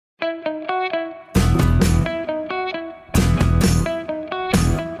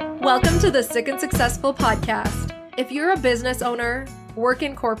to the Sick and Successful podcast. If you're a business owner, work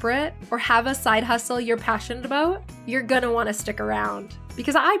in corporate, or have a side hustle you're passionate about, you're gonna want to stick around.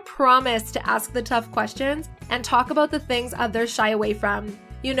 Because I promise to ask the tough questions and talk about the things others shy away from.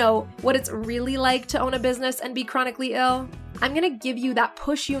 You know, what it's really like to own a business and be chronically ill. I'm gonna give you that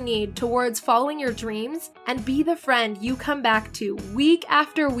push you need towards following your dreams and be the friend you come back to week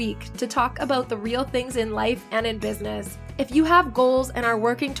after week to talk about the real things in life and in business. If you have goals and are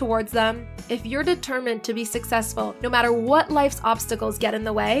working towards them, if you're determined to be successful, no matter what life's obstacles get in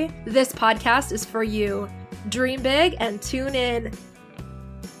the way, this podcast is for you. Dream big and tune in.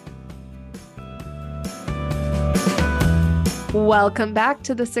 Welcome back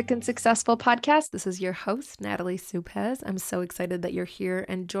to the Sick and Successful podcast. This is your host, Natalie Supez. I'm so excited that you're here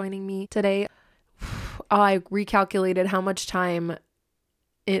and joining me today. I recalculated how much time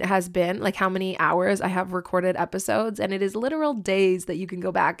it has been, like how many hours I have recorded episodes, and it is literal days that you can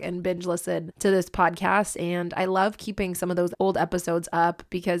go back and binge listen to this podcast. And I love keeping some of those old episodes up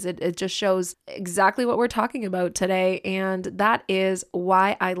because it just shows exactly what we're talking about today. And that is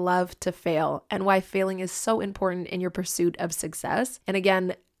why I love to fail and why failing is so important in your pursuit of success. And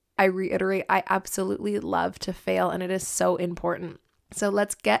again, I reiterate, I absolutely love to fail, and it is so important. So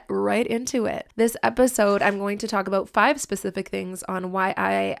let's get right into it. This episode, I'm going to talk about 5 specific things on why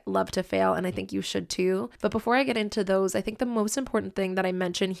I love to fail, and I think you should too. But before I get into those, I think the most important thing that I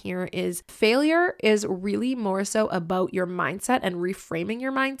mention here is failure is really more so about your mindset and reframing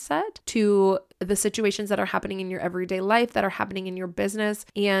your mindset to the situations that are happening in your everyday life, that are happening in your business,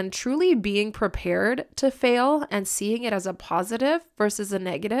 and truly being prepared to fail and seeing it as a positive versus a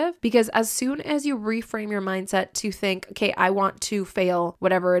negative. Because as soon as you reframe your mindset to think, okay, I want to fail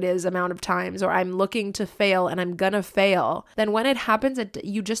whatever it is amount of times, or I'm looking to fail and I'm gonna fail, then when it happens,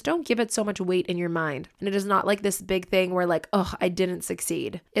 you just don't give it so much weight in your mind. And it is not like this big thing where like, oh, I didn't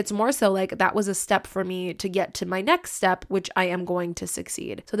succeed. It's more so like that was a step for me to get to my next step, which I am going to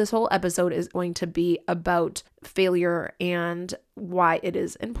succeed. So this whole episode is going to be about failure and why it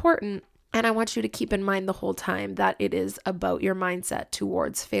is important. And I want you to keep in mind the whole time that it is about your mindset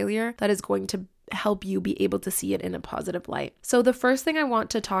towards failure that is going to help you be able to see it in a positive light. So the first thing I want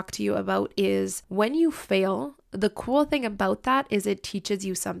to talk to you about is when you fail, the cool thing about that is it teaches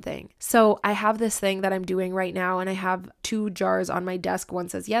you something. So I have this thing that I'm doing right now, and I have 2 jars on my desk. One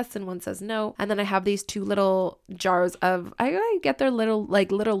says yes and one says no. And then I have these 2 little jars of, I get their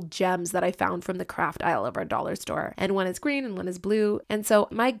little gems that I found from the craft aisle of our dollar store. And one is green and one is blue. And so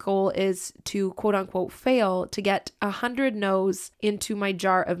my goal is to quote unquote fail to get 100 no's into my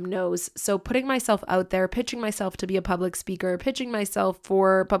jar of no's. So putting myself out there, pitching myself to be a public speaker, pitching myself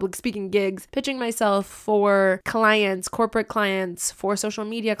for public speaking gigs, pitching myself for clients, corporate clients, for social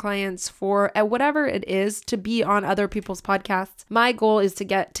media clients, for whatever it is, to be on other people's podcasts. My goal is to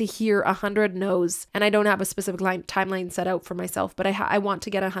get to hear 100 no's, and I don't have a specific timeline set out for myself, but I want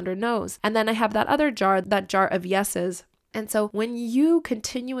to get 100 no's. And then I have that other jar, that jar of yeses. And so when you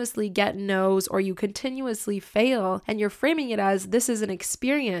continuously get no's or you continuously fail and you're framing it as this is an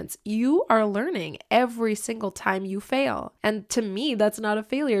experience, you are learning every single time you fail. And to me, that's not a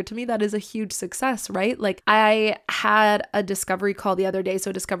failure. To me, that is a huge success, right? Like I had a discovery call the other day. So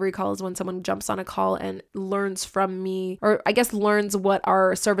a discovery call is when someone jumps on a call and learns from me, or I guess learns what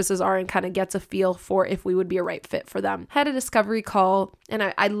our services are and kind of gets a feel for if we would be a right fit for them. I had a discovery call,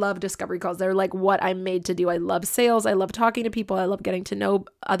 and I love discovery calls. They're like what I'm made to do. I love sales. I love talking to people. I love getting to know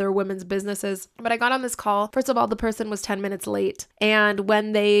other women's businesses. But I got on this call. First of all, the person was 10 minutes late. And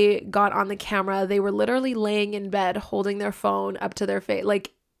when they got on the camera, they were literally laying in bed, holding their phone up to their face.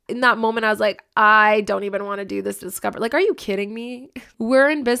 Like in that moment, I was like, I don't even want to do this discovery. Like, are you kidding me? We're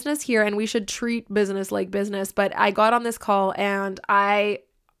in business here and we should treat business like business. But I got on this call and I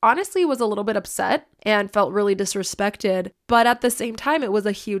honestly was a little bit upset and felt really disrespected. But at the same time, it was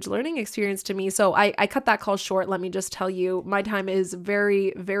a huge learning experience to me. So I cut that call short. Let me just tell you, my time is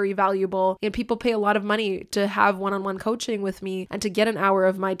very, very valuable. And people pay a lot of money to have one-on-one coaching with me and to get an hour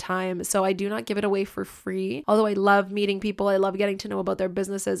of my time. So I do not give it away for free. Although I love meeting people, I love getting to know about their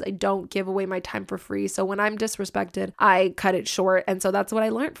businesses, I don't give away my time for free. So when I'm disrespected, I cut it short. And so that's what I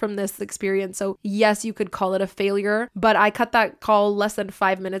learned from this experience. So yes, you could call it a failure, but I cut that call less than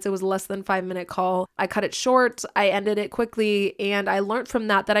 5 minutes. It was a less than 5 minute call. I cut it short, I ended it quickly, and I learned from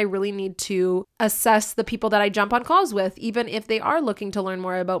that I really need to assess the people that I jump on calls with, even if they are looking to learn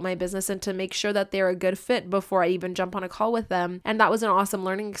more about my business, and to make sure that they're a good fit before I even jump on a call with them. And that was an awesome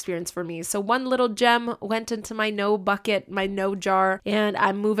learning experience for me. So one little gem went into my no bucket, my no jar, and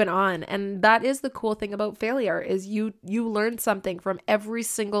I'm moving on. And that is the cool thing about failure, is you learn something from every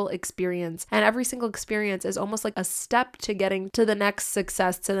single experience. And every single experience is almost like a step to getting to the next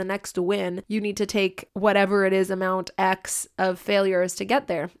success, to the next win. You need to take whatever it is, amount X of failures to get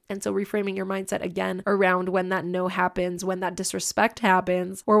there. And so reframing your mindset again around when that no happens, when that disrespect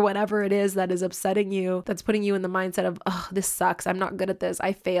happens, or whatever it is that is upsetting you, that's putting you in the mindset of, oh, this sucks, I'm not good at this,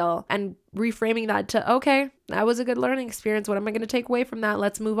 I fail. And reframing that to, okay, that was a good learning experience. What am I going to take away from that?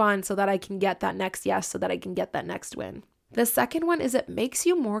 Let's move on so that I can get that next yes, so that I can get that next win. The second one is it makes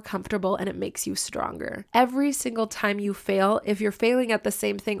you more comfortable and it makes you stronger. Every single time you fail, if you're failing at the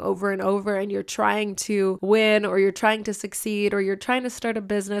same thing over and over and you're trying to win, or you're trying to succeed, or you're trying to start a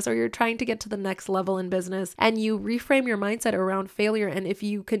business, or you're trying to get to the next level in business, and you reframe your mindset around failure, and if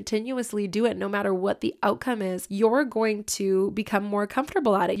you continuously do it, no matter what the outcome is, you're going to become more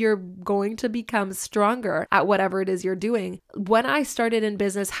comfortable at it. You're going to become stronger at whatever it is you're doing. When I started in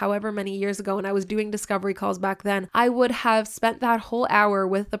business, however many years ago, and I was doing discovery calls back then, I would have spent that whole hour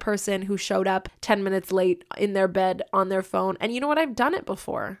with the person who showed up 10 minutes late in their bed on their phone. And you know what? I've done it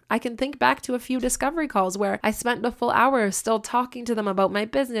before. I can think back to a few discovery calls where I spent the full hour still talking to them about my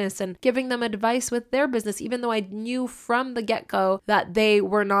business and giving them advice with their business, even though I knew from the get-go that they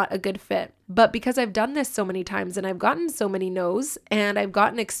were not a good fit. But because I've done this so many times and I've gotten so many no's and I've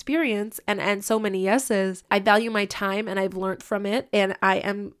gotten experience and so many yeses, I value my time and I've learned from it, and I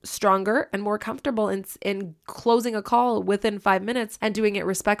am stronger and more comfortable in closing a call within 5 minutes and doing it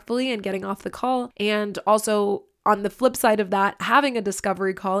respectfully and getting off the call. And also, on the flip side of that, having a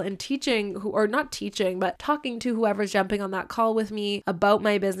discovery call and talking to whoever's jumping on that call with me about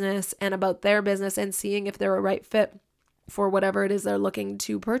my business and about their business, and seeing if they're a right fit for whatever it is they're looking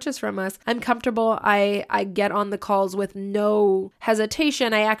to purchase from us. I'm comfortable. I get on the calls with no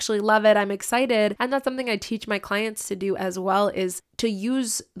hesitation. I actually love it. I'm excited. And that's something I teach my clients to do as well, is to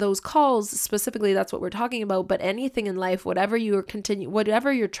use those calls specifically. That's what we're talking about. But anything in life, whatever you're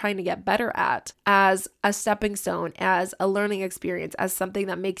trying to get better at, as a stepping stone, as a learning experience, as something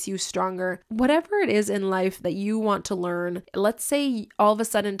that makes you stronger, whatever it is in life that you want to learn. Let's say all of a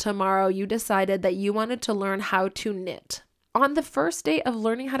sudden tomorrow you decided that you wanted to learn how to knit. On the first day of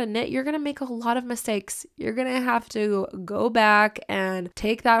learning how to knit, you're going to make a lot of mistakes. You're going to have to go back and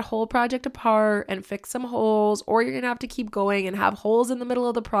take that whole project apart and fix some holes, or you're going to have to keep going and have holes in the middle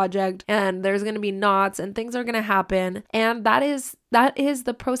of the project, and there's going to be knots and things are going to happen. And that is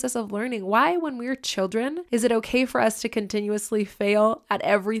the process of learning. Why, when we're children, is it okay for us to continuously fail at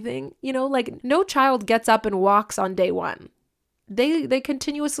everything? Like no child gets up and walks on day one. They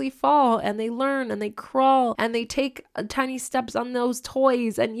continuously fall and they learn and they crawl and they take tiny steps on those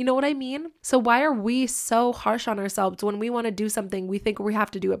toys, and you know what I mean? So why are we so harsh on ourselves when we want to do something? We think we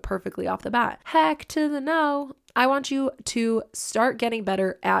have to do it perfectly off the bat. Heck to the no. I want you to start getting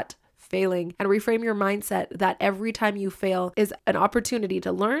better at failing and reframe your mindset that every time you fail is an opportunity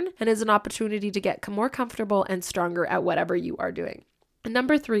to learn and is an opportunity to get more comfortable and stronger at whatever you are doing. And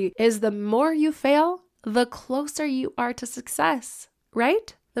number 3 is the more you fail, the closer you are to success,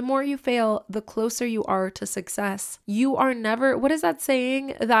 right? The more you fail, the closer you are to success. You are never, what is that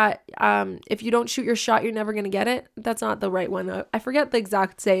saying that if you don't shoot your shot, you're never going to get it? That's not the right one. I forget the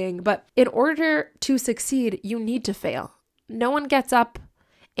exact saying, but in order to succeed, you need to fail. No one gets up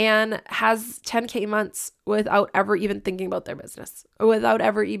and has 10K months without ever even thinking about their business, or without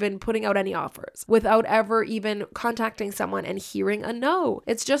ever even putting out any offers, without ever even contacting someone and hearing a no.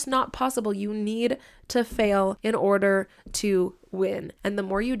 It's just not possible. You need to fail in order to win. And the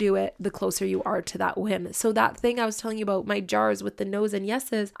more you do it, the closer you are to that win. So that thing I was telling you about, my jars with the no's and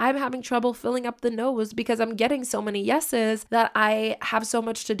yeses, I'm having trouble filling up the no's because I'm getting so many yeses that I have so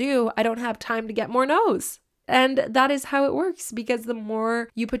much to do. I don't have time to get more no's. And that is how it works, because the more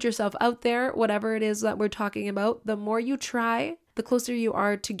you put yourself out there, whatever it is that we're talking about, the more you try, the closer you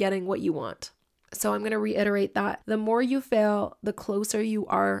are to getting what you want. So I'm going to reiterate that. The more you fail, the closer you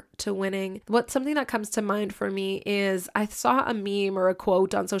are to winning. Something that comes to mind for me is I saw a meme or a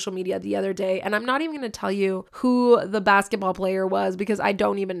quote on social media the other day, and I'm not even going to tell you who the basketball player was because I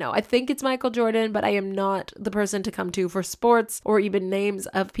don't even know. I think it's Michael Jordan, but I am not the person to come to for sports or even names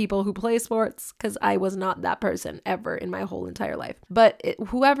of people who play sports, because I was not that person ever in my whole entire life. But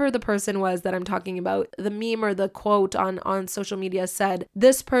whoever the person was that I'm talking about, the meme or the quote on social media said,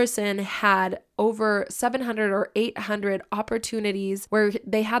 this person had over 700 or 800 opportunities where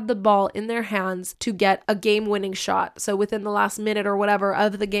they had the ball in their hands to get a game-winning shot. So within the last minute or whatever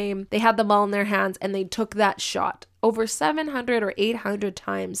of the game, they had the ball in their hands and they took that shot. Over 700 or 800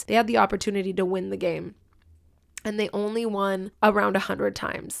 times, they had the opportunity to win the game. And they only won around 100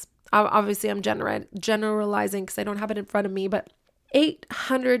 times. Obviously, I'm generalizing because I don't have it in front of me, but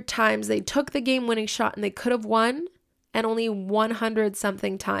 800 times they took the game-winning shot and they could have won, and only 100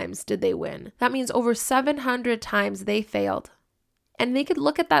 something times did they win. That means over 700 times they failed. And they could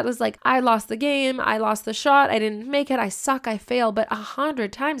look at that as like, I lost the game, I lost the shot, I didn't make it, I suck, I failed. But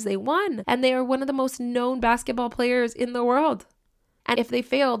 100 times they won. And they are one of the most known basketball players in the world. And if they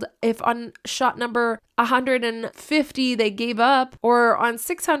failed, if on shot number 150 they gave up, or on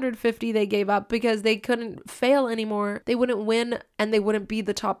 650 they gave up because they couldn't fail anymore, they wouldn't win and they wouldn't be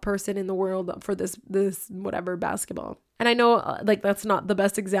the top person in the world for this whatever basketball. And I know like that's not the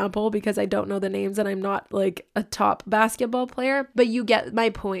best example because I don't know the names and I'm not like a top basketball player, but you get my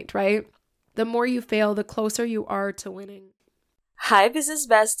point, right? The more you fail, the closer you are to winning. Hi, Business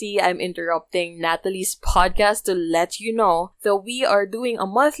Bestie. I'm interrupting Natalie's podcast to let you know that we are doing a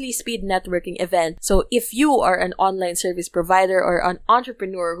monthly speed networking event. So if you are an online service provider or an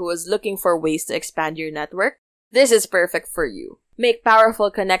entrepreneur who is looking for ways to expand your network, this is perfect for you. Make powerful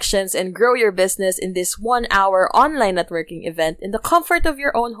connections and grow your business in this 1-hour online networking event in the comfort of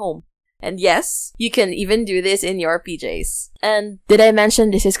your own home. And yes, you can even do this in your PJs. And did I mention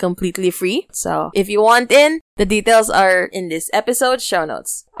this is completely free? So if you want in, the details are in this episode's show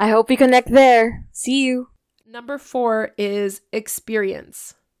notes. I hope you connect there. See you. Number 4 is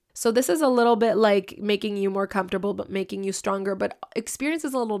experience. So this is a little bit like making you more comfortable, but making you stronger. But experience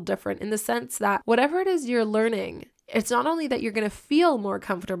is a little different in the sense that whatever it is you're learning, it's not only that you're going to feel more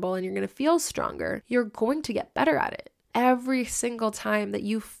comfortable and you're going to feel stronger, you're going to get better at it. Every single time that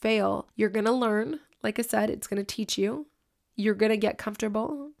you fail, you're going to learn. Like I said, it's going to teach you. You're going to get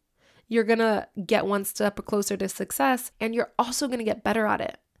comfortable. You're going to get one step closer to success, and you're also going to get better at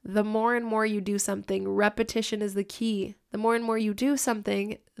it. The more and more you do something, repetition is the key. The more and more you do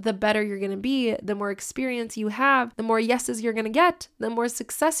something, the better you're going to be. The more experience you have, the more yeses you're going to get, the more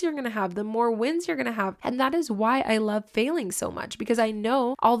success you're going to have, the more wins you're going to have. And that is why I love failing so much, because I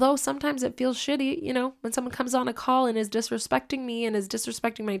know, although sometimes it feels shitty, you know, when someone comes on a call and is disrespecting me and is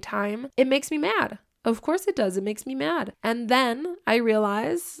disrespecting my time, it makes me mad. Of course it does. It makes me mad. And then I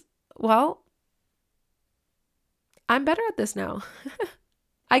realize, well, I'm better at this now.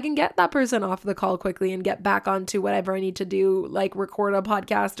 I can get that person off the call quickly and get back onto whatever I need to do, like record a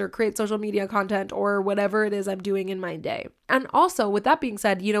podcast or create social media content or whatever it is I'm doing in my day. And also, with that being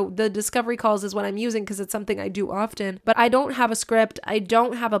said, you know, the discovery calls is what I'm using because it's something I do often, but I don't have a script. I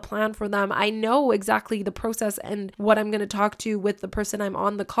don't have a plan for them. I know exactly the process and what I'm going to talk to with the person I'm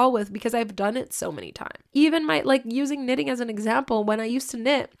on the call with because I've done it so many times. Even like using knitting as an example, when I used to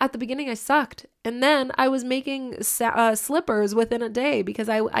knit, at the beginning I sucked. And then I was making slippers within a day because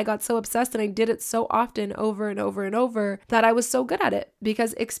I got so obsessed and I did it so often over and over and over that I was so good at it.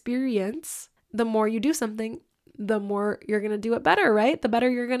 Because experience, the more you do something, the more you're going to do it better, right? The better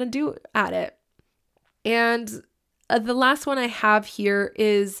you're going to do at it. And the last one I have here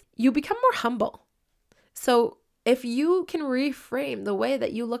is you become more humble. So if you can reframe the way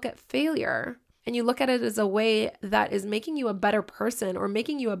that you look at failure, and you look at it as a way that is making you a better person or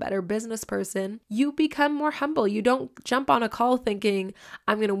making you a better business person, you become more humble. You don't jump on a call thinking,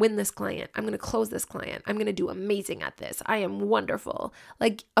 I'm going to win this client. I'm going to close this client. I'm going to do amazing at this. I am wonderful.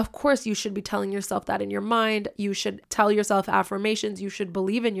 Like, of course, you should be telling yourself that in your mind. You should tell yourself affirmations. You should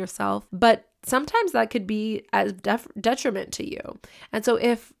believe in yourself. But sometimes that could be as detriment to you. And so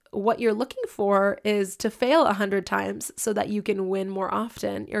if what you're looking for is to fail 100 times so that you can win more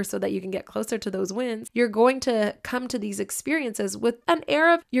often or so that you can get closer to those wins, you're going to come to these experiences with an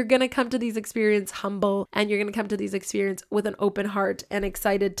air of, you're going to come to these experiences humble, and you're going to come to these experiences with an open heart and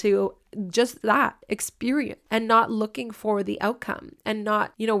excited to just that experience and not looking for the outcome and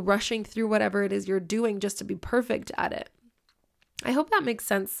not, you know, rushing through whatever it is you're doing just to be perfect at it. I hope that makes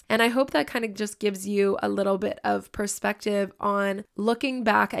sense. And I hope that kind of just gives you a little bit of perspective on looking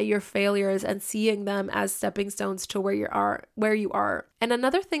back at your failures and seeing them as stepping stones to where you are. And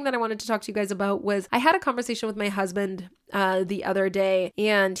another thing that I wanted to talk to you guys about was I had a conversation with my husband the other day,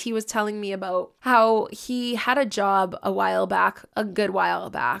 and he was telling me about how he had a job a good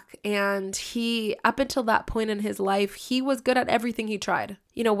while back. And he, up until that point in his life, he was good at everything he tried.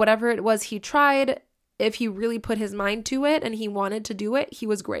 You know, whatever it was he tried, if he really put his mind to it and he wanted to do it, he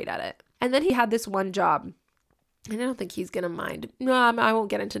was great at it. And then he had this one job and I don't think he's going to mind. No, I won't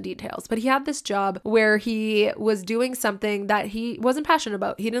get into details, but he had this job where he was doing something that he wasn't passionate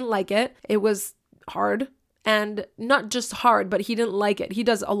about. He didn't like it. It was hard. And not just hard, but he didn't like it. He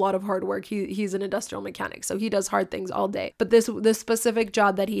does a lot of hard work. He's an industrial mechanic, so he does hard things all day. But this specific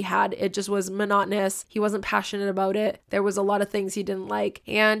job that he had, it just was monotonous. He wasn't passionate about it. There was a lot of things he didn't like.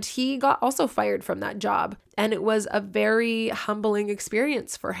 And he got also fired from that job. And it was a very humbling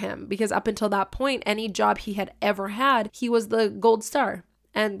experience for him because up until that point, any job he had ever had, he was the gold star.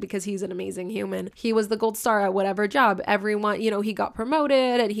 And because he's an amazing human, he was the gold star at whatever job. Everyone, he got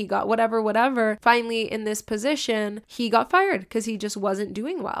promoted and he got whatever. Finally, in this position, he got fired because he just wasn't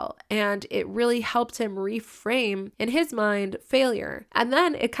doing well. And it really helped him reframe, in his mind, failure. And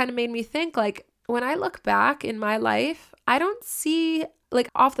then it kind of made me think, like, when I look back in my life, I don't see, like,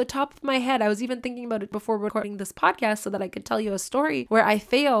 off the top of my head, I was even thinking about it before recording this podcast so that I could tell you a story where I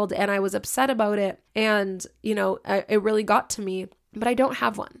failed and I was upset about it. And, it really got to me. But I don't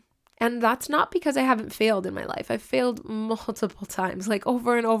have one. And that's not because I haven't failed in my life. I've failed multiple times, like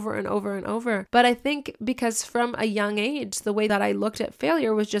over and over and over and over. But I think because from a young age, the way that I looked at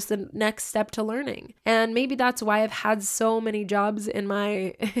failure was just the next step to learning. And maybe that's why I've had so many jobs in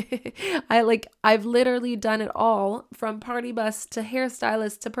my, I've literally done it all, from party bus to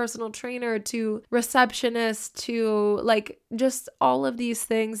hairstylist to personal trainer to receptionist to just all of these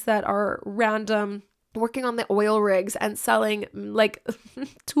things that are random. Working on the oil rigs and selling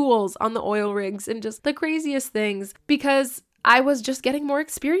tools on the oil rigs and just the craziest things because I was just getting more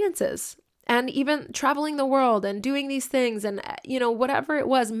experiences. And even traveling the world and doing these things and, whatever it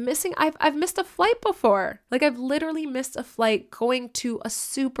was, I've missed a flight before. I've literally missed a flight going to a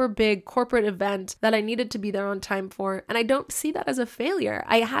super big corporate event that I needed to be there on time for. And I don't see that as a failure.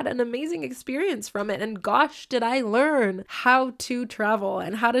 I had an amazing experience from it. And gosh, did I learn how to travel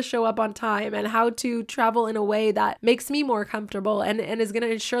and how to show up on time and how to travel in a way that makes me more comfortable and is going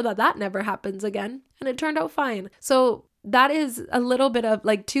to ensure that never happens again. And it turned out fine. So that is a little bit of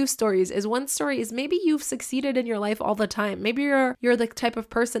two stories. One story is maybe you've succeeded in your life all the time. Maybe you're the type of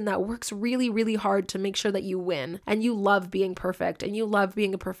person that works really, really hard to make sure that you win and you love being perfect and you love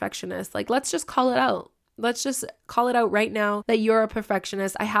being a perfectionist. Let's just call it out. Let's just call it out right now that you're a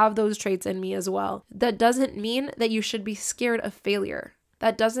perfectionist. I have those traits in me as well. That doesn't mean that you should be scared of failure.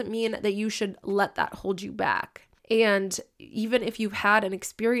 That doesn't mean that you should let that hold you back. And even if you've had an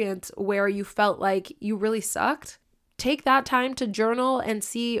experience where you felt like you really sucked, take that time to journal and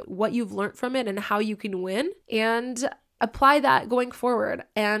see what you've learned from it and how you can win and apply that going forward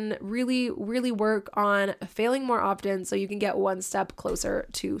and really, really work on failing more often so you can get one step closer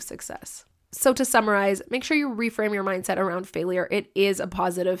to success. So to summarize, make sure you reframe your mindset around failure. It is a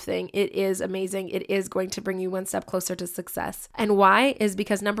positive thing. It is amazing. It is going to bring you one step closer to success. And why is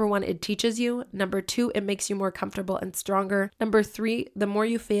because number one, it teaches you. Number two, it makes you more comfortable and stronger. Number three, the more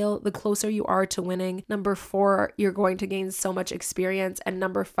you fail, the closer you are to winning. Number four, you're going to gain so much experience. And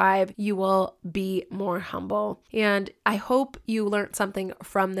number five, you will be more humble. And I hope you learned something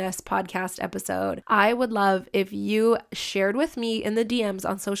from this podcast episode. I would love if you shared with me in the DMs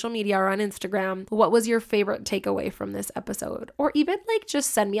on social media or on Instagram, what was your favorite takeaway from this episode? Or even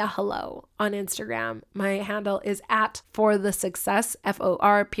just send me a hello on Instagram. My handle is @forthesuccess,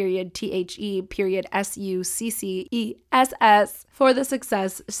 FOR_THE_SUCCESS. For the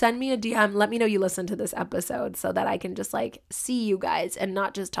success, send me a DM. Let me know you listened to this episode so that I can just see you guys and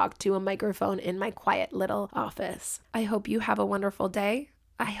not just talk to a microphone in my quiet little office. I hope you have a wonderful day.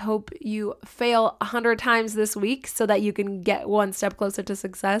 I hope you fail 100 times this week so that you can get one step closer to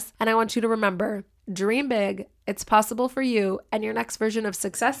success. And I want you to remember, dream big, it's possible for you, and your next version of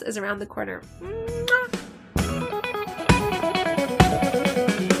success is around the corner. Mwah!